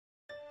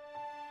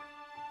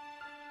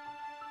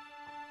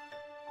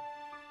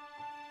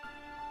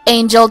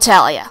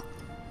Angeltalia.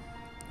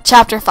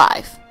 Chapter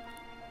 5.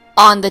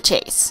 On the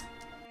Chase.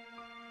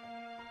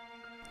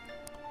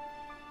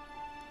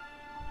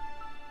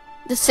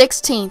 The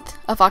 16th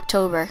of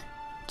October,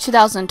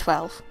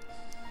 2012.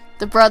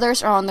 The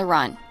brothers are on the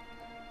run.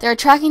 They are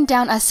tracking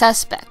down a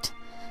suspect,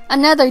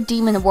 another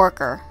demon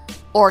worker,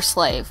 or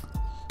slave.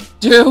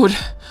 Dude,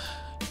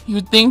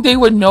 you'd think they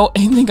would know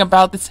anything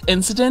about this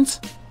incident?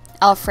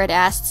 Alfred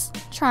asks,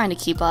 trying to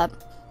keep up.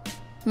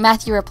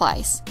 Matthew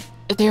replies,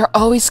 If they are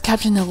always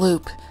kept in the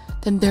loop,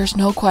 then there's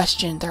no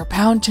question they're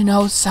bound to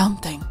know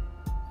something.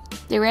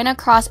 They ran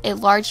across a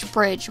large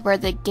bridge where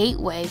the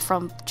gateway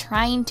from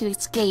trying to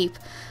escape,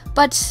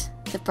 but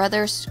the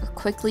brothers were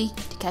quickly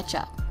to catch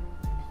up.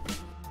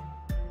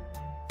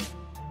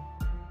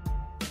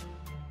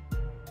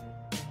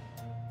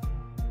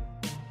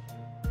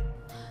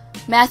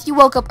 Matthew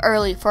woke up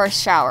early for a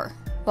shower,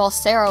 while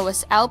Sarah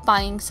was out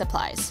buying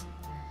supplies.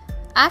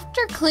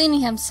 After cleaning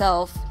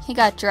himself, he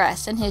got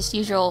dressed in his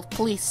usual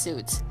police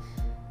suit,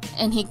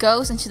 and he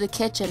goes into the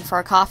kitchen for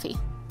a coffee.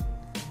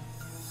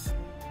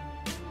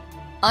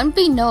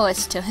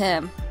 Unbeknownst to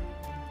him,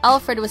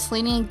 Alfred was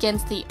leaning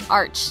against the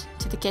arch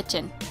to the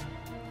kitchen.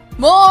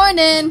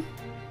 "Morning!"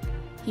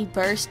 he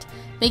burst,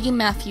 making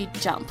Matthew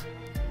jump.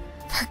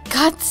 "For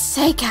God's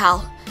sake,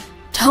 Al,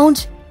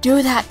 don't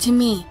do that to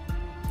me!"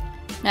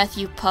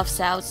 Matthew puffs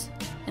out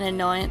in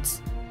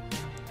annoyance.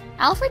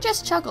 Alfred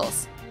just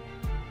chuckles.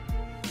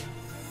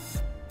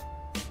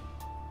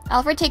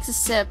 Alfred takes a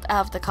sip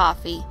out of the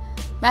coffee.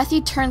 Matthew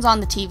turns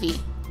on the TV.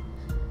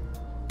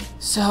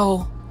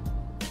 So,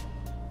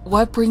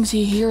 what brings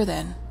you here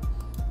then?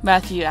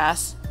 Matthew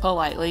asks,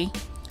 politely.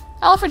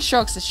 Alfred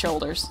shrugs his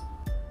shoulders.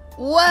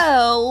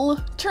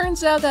 Well,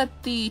 turns out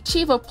that the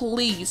chief of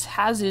police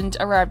hasn't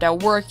arrived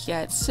at work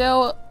yet,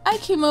 so I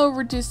came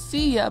over to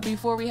see ya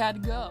before we had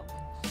to go.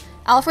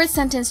 Alfred's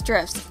sentence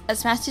drifts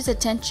as Matthew's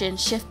attention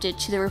shifted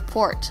to the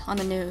report on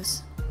the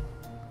news.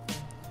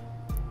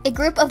 A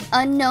group of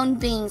unknown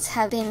beings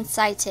have been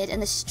sighted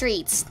in the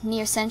streets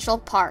near Central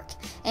Park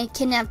and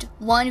kidnapped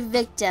one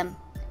victim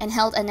and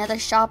held another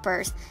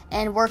shoppers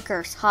and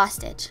workers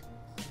hostage.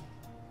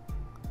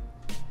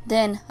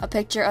 Then a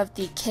picture of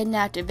the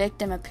kidnapped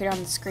victim appeared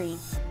on the screen.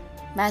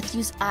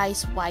 Matthew's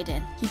eyes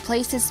widened. He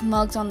placed his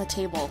mugs on the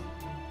table.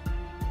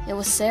 It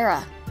was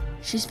Sarah.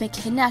 She's been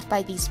kidnapped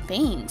by these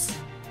beings.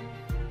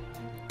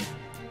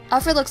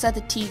 Alfred looks at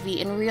the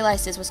TV and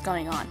realizes what's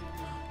going on.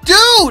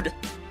 Dude!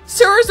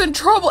 Sarah's in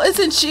trouble,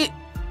 isn't she?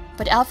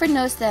 But Alfred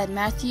knows that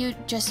Matthew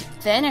just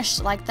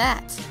vanished like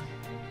that.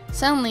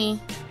 Suddenly,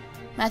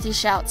 Matthew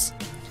shouts,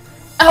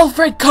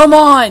 Alfred, come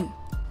on!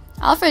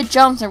 Alfred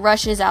jumps and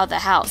rushes out of the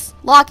house,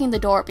 locking the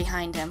door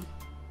behind him.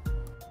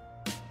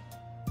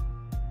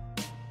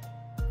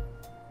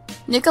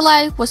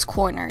 Nikolai was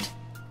cornered.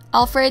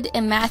 Alfred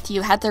and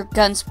Matthew had their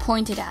guns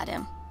pointed at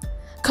him.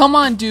 Come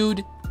on,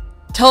 dude.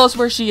 Tell us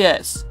where she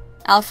is.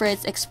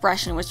 Alfred's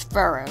expression was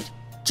furrowed,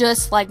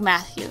 just like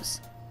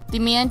Matthew's. The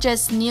man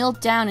just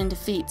kneeled down in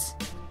defeat.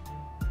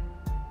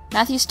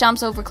 Matthew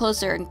stomps over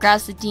closer and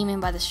grabs the demon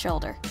by the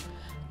shoulder.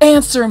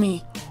 Answer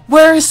me!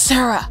 Where is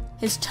Sarah?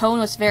 His tone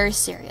was very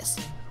serious.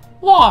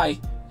 Why?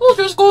 You're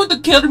just going to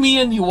kill me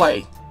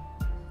anyway.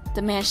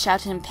 The man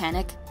shouted in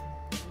panic.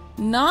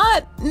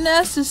 Not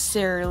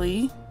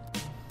necessarily,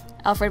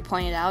 Alfred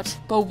pointed out.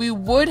 But we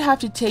would have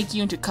to take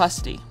you into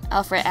custody.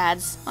 Alfred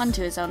adds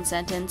onto his own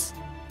sentence.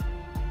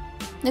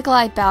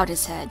 Nikolai bowed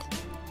his head.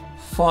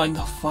 Fine.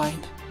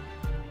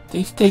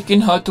 They've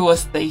taken her to a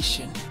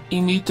station, a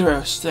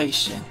metro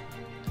station,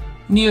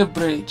 near a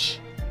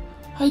bridge.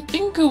 I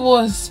think it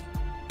was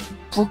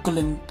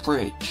Brooklyn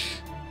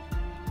Bridge.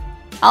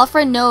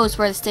 Alfred knows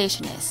where the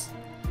station is.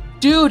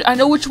 Dude, I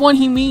know which one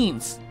he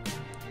means.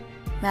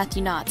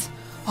 Matthew nods.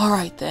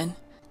 Alright then.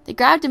 They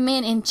grabbed the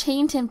man and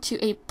chained him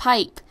to a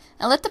pipe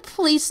and let the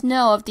police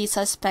know of the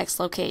suspect's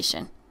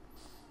location.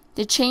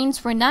 The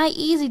chains were not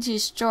easy to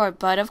destroy,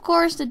 but of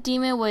course the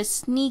demon was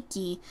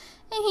sneaky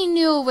and he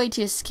knew a way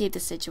to escape the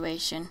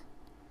situation.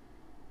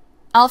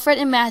 Alfred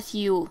and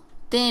Matthew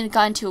then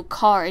got into a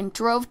car and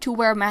drove to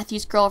where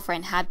Matthew's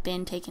girlfriend had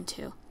been taken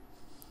to.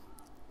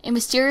 A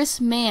mysterious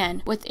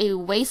man with a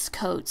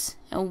waistcoat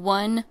and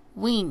one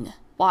wing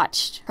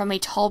watched from a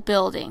tall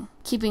building,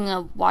 keeping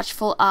a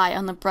watchful eye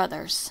on the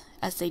brothers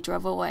as they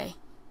drove away.